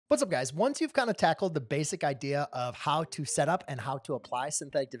What's up, guys? Once you've kind of tackled the basic idea of how to set up and how to apply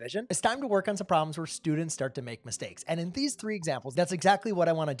synthetic division, it's time to work on some problems where students start to make mistakes. And in these three examples, that's exactly what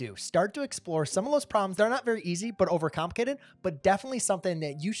I want to do. Start to explore some of those problems. They're not very easy, but overcomplicated, but definitely something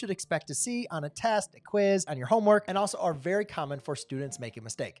that you should expect to see on a test, a quiz, on your homework, and also are very common for students making a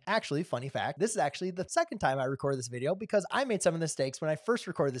mistake. Actually, funny fact, this is actually the second time I recorded this video because I made some mistakes when I first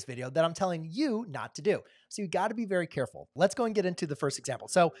recorded this video that I'm telling you not to do. So you got to be very careful. Let's go and get into the first example.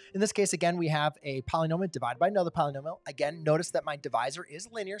 So in this case, again, we have a polynomial divided by another polynomial. Again, notice that my divisor is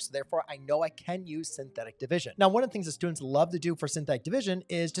linear, so therefore I know I can use synthetic division. Now, one of the things that students love to do for synthetic division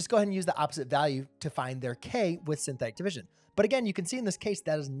is just go ahead and use the opposite value to find their k with synthetic division. But again, you can see in this case,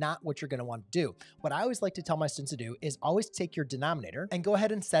 that is not what you're going to want to do. What I always like to tell my students to do is always take your denominator and go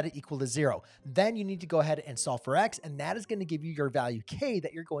ahead and set it equal to 0. Then you need to go ahead and solve for x, and that is going to give you your value k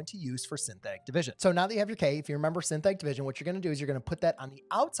that you're going to use for synthetic division. So now that you have your k, if you remember synthetic division, what you're going to do is you're going to put that on the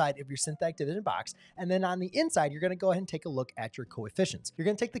outside of your synthetic division box, and then on the inside, you're going to go ahead and take a look at your coefficients. You're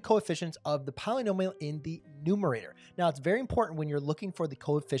going to take the coefficients of the polynomial in the numerator. Now, it's very important when you're looking for the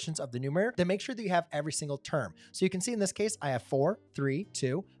coefficients of the numerator to make sure that you have every single term. So you can see in this case, I have 4, 3,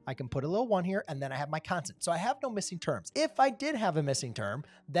 2. I can put a little 1 here, and then I have my constant. So I have no missing terms. If I did have a missing term,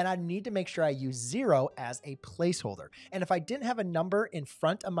 then I need to make sure I use 0 as a placeholder. And if I didn't have a number in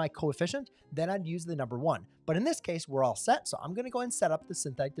front of my coefficient, then I'd use the number 1. But in this case, we're all set. So I'm going to go ahead and set up the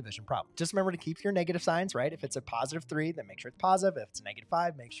synthetic division problem. Just remember to keep your negative signs, right? If it's a positive 3, then make sure it's positive. If it's a negative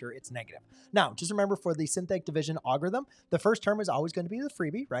 5, make sure it's negative. Now, just remember for the synthetic division algorithm, the first term is always going to be the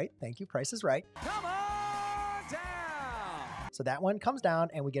freebie, right? Thank you. Price is right. Come on down. So that one comes down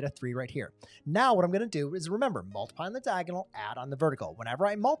and we get a 3 right here. Now what I'm going to do is remember, multiply on the diagonal, add on the vertical. Whenever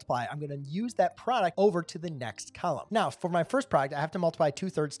I multiply, I'm going to use that product over to the next column. Now for my first product, I have to multiply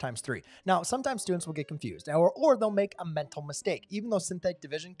 2/3 times 3. Now sometimes students will get confused or they'll make a mental mistake. Even though synthetic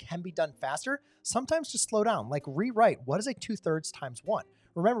division can be done faster, sometimes just slow down, like rewrite. What is a 2/3 times 1?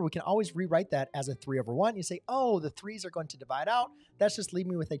 Remember, we can always rewrite that as a 3/1. You say, oh, the 3's are going to divide out. That's just leave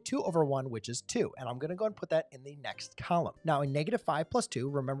me with a 2/1, which is 2. And I'm going to go and put that in the next column. Now, in -5 plus 2,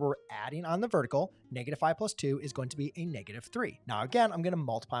 remember we're adding on the vertical. -5 plus 2 is going to be a -3. Now, again, I'm going to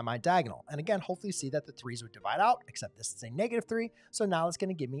multiply my diagonal. And again, hopefully you see that the 3's would divide out, except this is a -3. So now it's going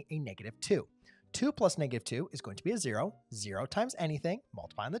to give me a -2. 2 plus -2 is going to be a 0. 0 times anything,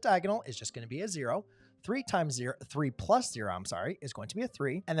 multiplying the diagonal, is just going to be a 0. 3 plus 0, is going to be a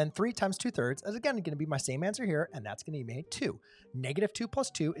 3. And then 3 times 2/3 is again going to be my same answer here, and that's going to be a 2. -2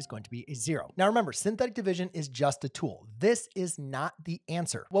 plus 2 is going to be a 0. Now remember, synthetic division is just a tool. This is not the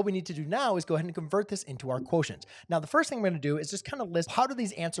answer. What we need to do now is go ahead and convert this into our quotient. Now the first thing I'm going to do is just kind of list how do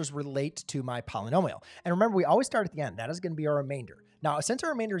these answers relate to my polynomial. And remember, we always start at the end. That is going to be our remainder. Now, since our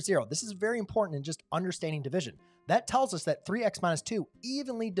remainder is 0, this is very important in just understanding division. That tells us that 3x minus 2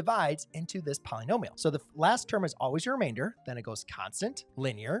 evenly divides into this polynomial. So the last term is always your remainder. Then it goes constant,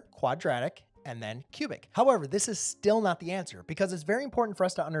 linear, quadratic, and then cubic. However, this is still not the answer because it's very important for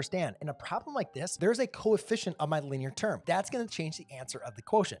us to understand in a problem like this, there's a coefficient of my linear term. That's going to change the answer of the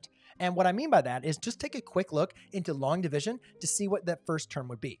quotient. And what I mean by that is just take a quick look into long division to see what that first term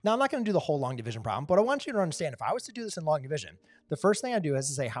would be. Now, I'm not going to do the whole long division problem, but I want you to understand if I was to do this in long division, the first thing I do is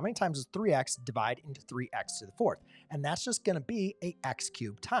to say how many times does 3x divide into 3x to the 4th? And that's just going to be a x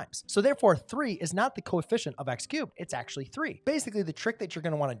cubed times. So therefore, 3 is not the coefficient of x cubed. It's actually 3. Basically, the trick that you're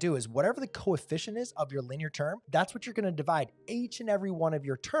going to want to do is whatever the coefficient is of your linear term, that's what you're going to divide each and every one of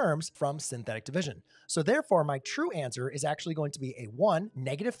your terms from synthetic division. So therefore, my true answer is actually going to be a 1,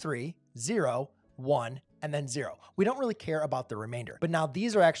 -3, 0, 1, and then 0. We don't really care about the remainder. But now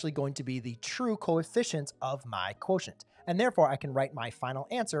these are actually going to be the true coefficients of my quotient. And therefore, I can write my final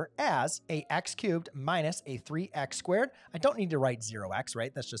answer as a x cubed minus a 3x squared. I don't need to write 0x,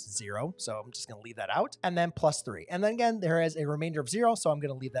 right? That's just 0. So I'm just going to leave that out. And then plus 3. And then again, there is a remainder of 0. So I'm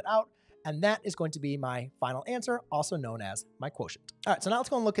going to leave that out. And that is going to be my final answer, also known as my quotient. All right, so now let's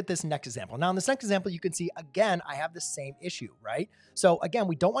go and look at this next example. Now in this next example, you can see, again, I have the same issue, right? So again,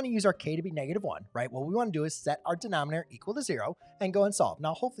 we don't want to use our k to be -1, right? What we want to do is set our denominator equal to 0 and go and solve.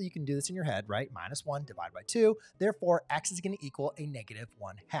 Now, hopefully you can do this in your head, right? -1 divided by 2. Therefore, x is going to equal a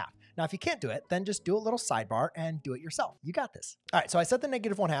 -1/2. Now, if you can't do it, then just do a little sidebar and do it yourself. You got this. All right, so I set the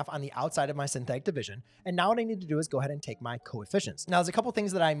 -1/2 on the outside of my synthetic division. And now what I need to do is go ahead and take my coefficients. Now, there's a couple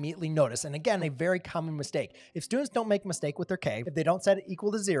things that I immediately noticed. And again, a very common mistake. If students don't make a mistake with their k, if they don't set it equal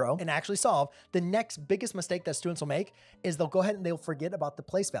to 0 and actually solve, the next biggest mistake that students will make is they'll go ahead and they'll forget about the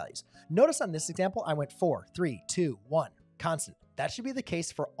place values. Notice on this example, I went 4, 3, 2, 1, constant. That should be the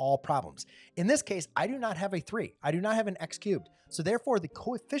case for all problems. In this case, I do not have a 3. I do not have an x cubed. So therefore, the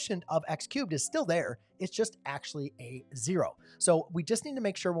coefficient of x cubed is still there. It's just actually a 0. So we just need to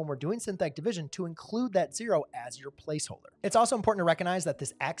make sure when we're doing synthetic division to include that 0 as your placeholder. It's also important to recognize that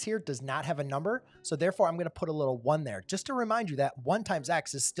this x here does not have a number. So therefore, I'm going to put a little 1 there just to remind you that 1 times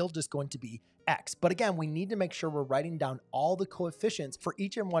x is still just going to be x. But again, we need to make sure we're writing down all the coefficients for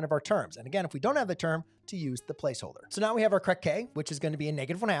each and one of our terms. And again, if we don't have the term, to use the placeholder. So now we have our correct k, which is going to be a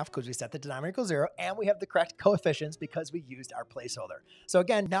 -1/2 because we set the denominator equals 0, and we have the correct coefficients because we used our placeholder. So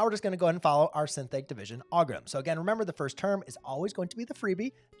again, now we're just going to go ahead and follow our synthetic division algorithm. So again, remember the first term is always going to be the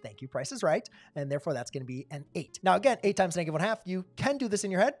freebie. Thank you, Price is Right. And therefore that's going to be an 8. Now again, 8 times -1/2, you can do this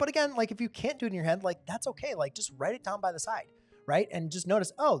in your head, but again, like if you can't do it in your head, like that's okay. Like just write it down by the side. Right? And just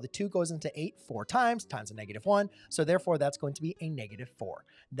notice, oh, the 2 goes into 8 4 times a -1. So therefore, that's going to be a -4.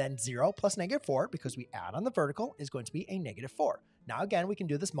 Then 0 plus -4, because we add on the vertical, is going to be a -4. Now, again, we can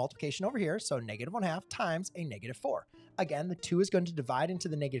do this multiplication over here. So -1/2 times a -4. Again, the 2 is going to divide into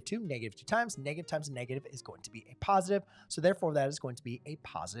the -2. -2 times a negative is going to be a positive. So therefore, that is going to be a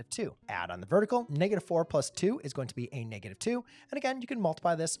 +2. Add on the vertical. -4 plus 2 is going to be a -2. And again, you can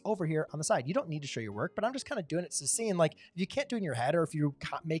multiply this over here on the side. You don't need to show your work, but I'm just kind of doing it to seeing like if you can't do it in your head or if you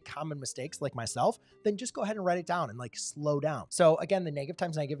make common mistakes like myself, then just go ahead and write it down and like slow down. So again, the negative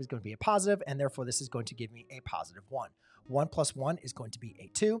times negative is going to be a positive, and therefore this is going to give me a +1. 1 plus 1 is going to be a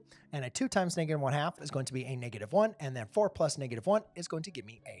 2, and a 2 times -1/2 is going to be a -1, and then 4 plus -1 is going to give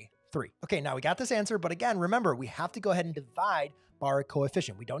me a 3. Okay, now we got this answer, but again, remember, we have to go ahead and divide by our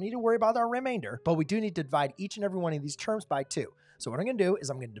coefficient. We don't need to worry about our remainder, but we do need to divide each and every one of these terms by 2. So what I'm going to do is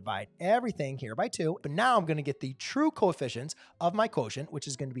I'm going to divide everything here by 2, but now I'm going to get the true coefficients of my quotient, which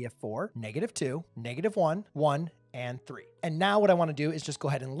is going to be a 4, -2, -1, 1, and 3. And now what I want to do is just go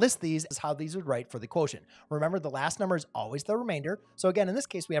ahead and list these as how these would write for the quotient. Remember, the last number is always the remainder. So again, in this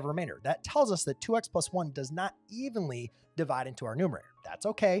case, we have a remainder. That tells us that 2x plus 1 does not evenly divide into our numerator. That's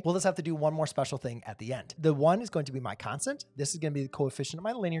okay. We'll just have to do one more special thing at the end. The 1 is going to be my constant. This is going to be the coefficient of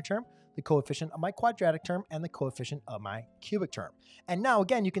my linear term, the coefficient of my quadratic term, and the coefficient of my cubic term. And now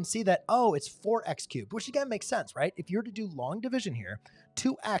again, you can see that, oh, it's 4x cubed, which again makes sense, right? If you're to do long division here,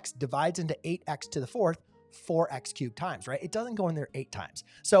 2x divides into 8x to the 4th, 4x cubed times, right? It doesn't go in there 8 times.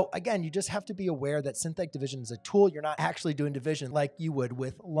 So again, you just have to be aware that synthetic division is a tool. You're not actually doing division like you would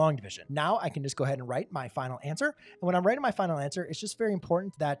with long division. Now I can just go ahead and write my final answer. And when I'm writing my final answer, it's just very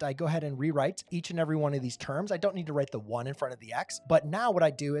important that I go ahead and rewrite each and every one of these terms. I don't need to write the 1 in front of the x, but now what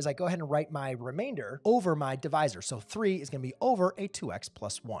I do is I go ahead and write my remainder over my divisor. So 3 is going to be over a 2x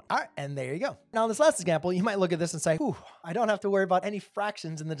plus 1. All right, and there you go. Now in this last example, you might look at this and say, whew, I don't have to worry about any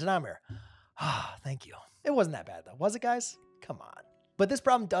fractions in the denominator. Ah, thank you. It wasn't that bad though, was it, guys? Come on. But this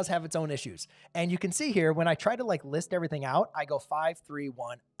problem does have its own issues. And you can see here, when I try to like list everything out, I go 5, 3,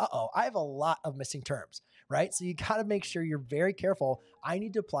 1. Uh-oh, I have a lot of missing terms, right? So you got to make sure you're very careful. I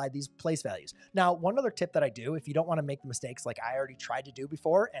need to apply these place values. Now, one other tip that I do, if you don't want to make the mistakes like I already tried to do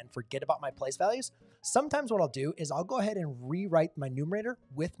before and forget about my place values, sometimes what I'll do is I'll go ahead and rewrite my numerator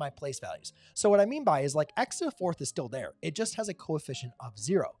with my place values. So what I mean by is like x to the 4th is still there. It just has a coefficient of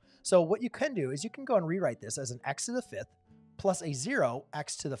 0. So what you can do is you can go and rewrite this as an x to the 5th plus a 0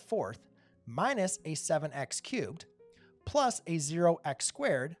 x to the 4th minus a 7x cubed plus a 0x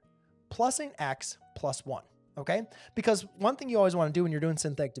squared plus an x plus 1, okay? Because one thing you always want to do when you're doing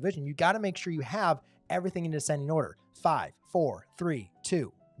synthetic division, you got to make sure you have everything in descending order. 5, 4, 3,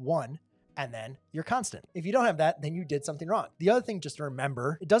 2, 1, and then your constant. If you don't have that, then you did something wrong. The other thing just to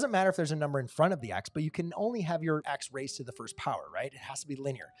remember, it doesn't matter if there's a number in front of the x, but you can only have your x raised to the first power, right? It has to be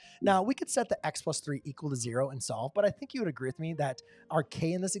linear. Now, we could set the x plus 3 equal to 0 and solve, but I think you would agree with me that our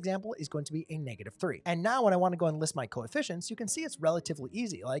k in this example is going to be a -3. And now when I want to go and list my coefficients, you can see it's relatively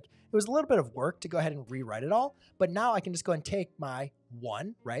easy. Like it was a little bit of work to go ahead and rewrite it all, but now I can just go and take my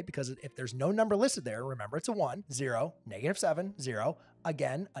 1, right? Because if there's no number listed there, remember it's a 1, 0, -7, 0,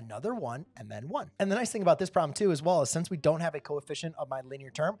 again, another 1, and then 1. And the nice thing about this problem too, as well, is since we don't have a coefficient of my linear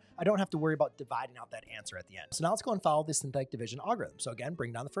term, I don't have to worry about dividing out that answer at the end. So now let's go and follow this synthetic division algorithm. So again,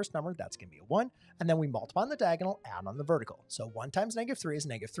 bring down the first number, that's going to be a 1, and then we multiply on the diagonal, add on the vertical. So 1 times -3 is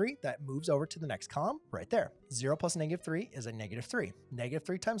 -3. That moves over to the next column right there. 0 plus -3 is a -3.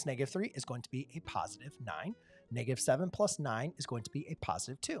 -3 times -3 is going to be a +9. -7 plus 9 is going to be a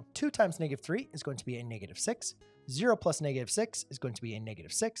 +2. 2 times -3 is going to be a -6. 0 plus -6 is going to be a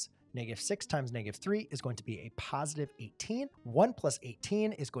 -6. -6 times -3 is going to be a +18. 1 plus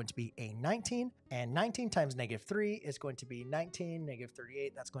 18 is going to be a 19. And 19 times -3 is going to be 19.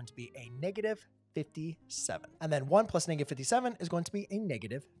 -38, that's going to be a 57. And then 1 plus negative 57 is going to be a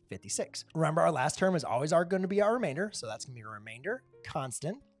negative 56. Remember, our last term is always going to be our remainder. So that's going to be a remainder,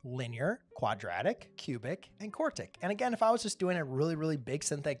 constant, linear, quadratic, cubic, and quartic. And again, if I was just doing a really, really big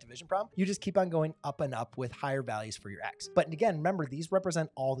synthetic division problem, you just keep on going up and up with higher values for your x. But again, remember, these represent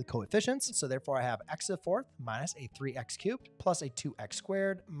all the coefficients. So therefore, I have x to the fourth minus a 3x cubed plus a 2x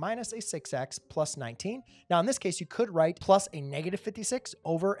squared minus a 6x plus 19. Now, in this case, you could write plus a negative 56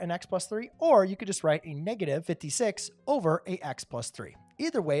 over an x plus 3, or you could just write a negative 56 over a x plus 3.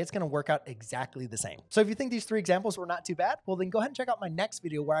 Either way, it's going to work out exactly the same. So if you think these 3 examples were not too bad, well, then go ahead and check out my next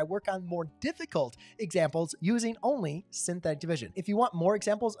video where I work on more difficult examples using only synthetic division. If you want more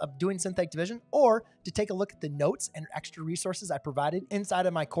examples of doing synthetic division, or to take a look at the notes and extra resources I provided inside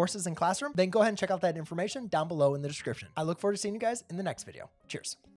of my courses and classroom, then go ahead and check out that information down below in the description. I look forward to seeing you guys in the next video. Cheers.